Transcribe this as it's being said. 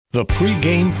The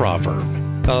pregame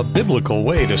proverb, a biblical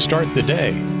way to start the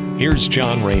day. Here's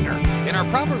John Rayner. In our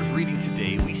Proverbs reading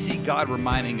today, we see God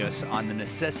reminding us on the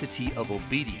necessity of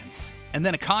obedience, and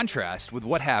then a contrast with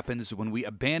what happens when we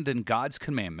abandon God's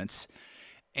commandments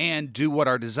and do what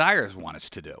our desires want us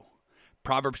to do.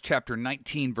 Proverbs chapter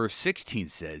 19, verse 16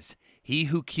 says, "He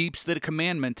who keeps the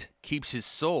commandment keeps his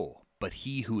soul, but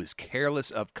he who is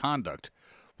careless of conduct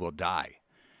will die."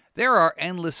 There are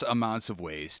endless amounts of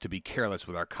ways to be careless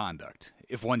with our conduct.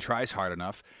 If one tries hard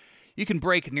enough, you can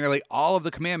break nearly all of the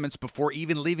commandments before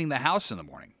even leaving the house in the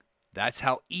morning. That's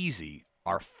how easy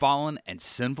our fallen and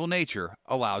sinful nature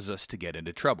allows us to get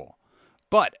into trouble.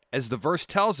 But, as the verse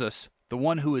tells us, the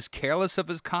one who is careless of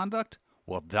his conduct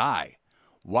will die,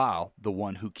 while the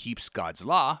one who keeps God's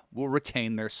law will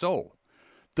retain their soul.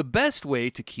 The best way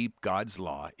to keep God's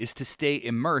law is to stay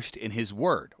immersed in His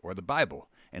Word, or the Bible,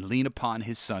 and lean upon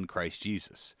His Son, Christ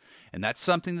Jesus. And that's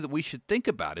something that we should think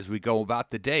about as we go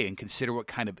about the day and consider what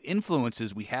kind of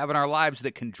influences we have in our lives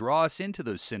that can draw us into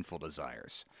those sinful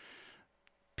desires.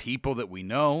 People that we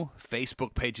know,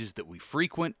 Facebook pages that we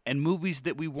frequent, and movies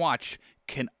that we watch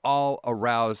can all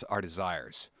arouse our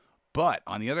desires. But,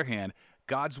 on the other hand,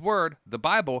 God's Word, the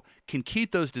Bible, can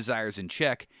keep those desires in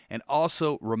check and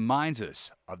also reminds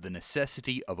us of the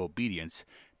necessity of obedience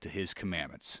to His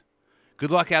commandments. Good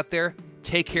luck out there.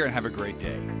 Take care and have a great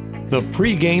day. The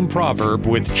pregame proverb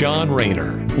with John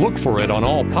Rayner. Look for it on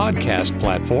all podcast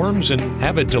platforms and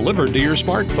have it delivered to your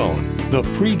smartphone. The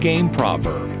pregame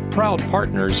proverb, proud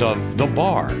partners of The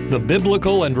Bar, the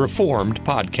Biblical and Reformed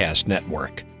Podcast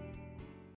Network.